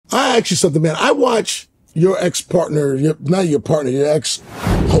I ask you something, man. I watch your ex-partner, not your partner, your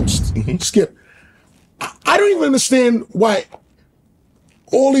ex-host, Skip. I don't even understand why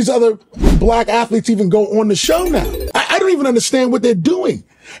all these other black athletes even go on the show now. I don't even understand what they're doing.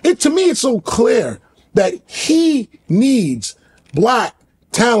 To me, it's so clear that he needs black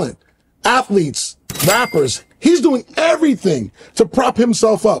talent, athletes, rappers. He's doing everything to prop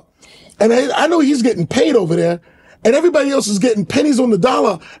himself up. And I know he's getting paid over there, and everybody else is getting pennies on the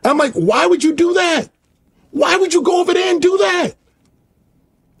dollar. And I'm like, why would you do that? Why would you go over there and do that?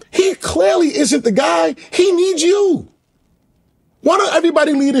 He clearly isn't the guy. He needs you. Why don't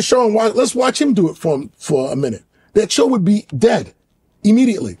everybody leave the show and let's watch him do it for a minute. That show would be dead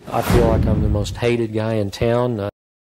immediately. I feel like I'm the most hated guy in town.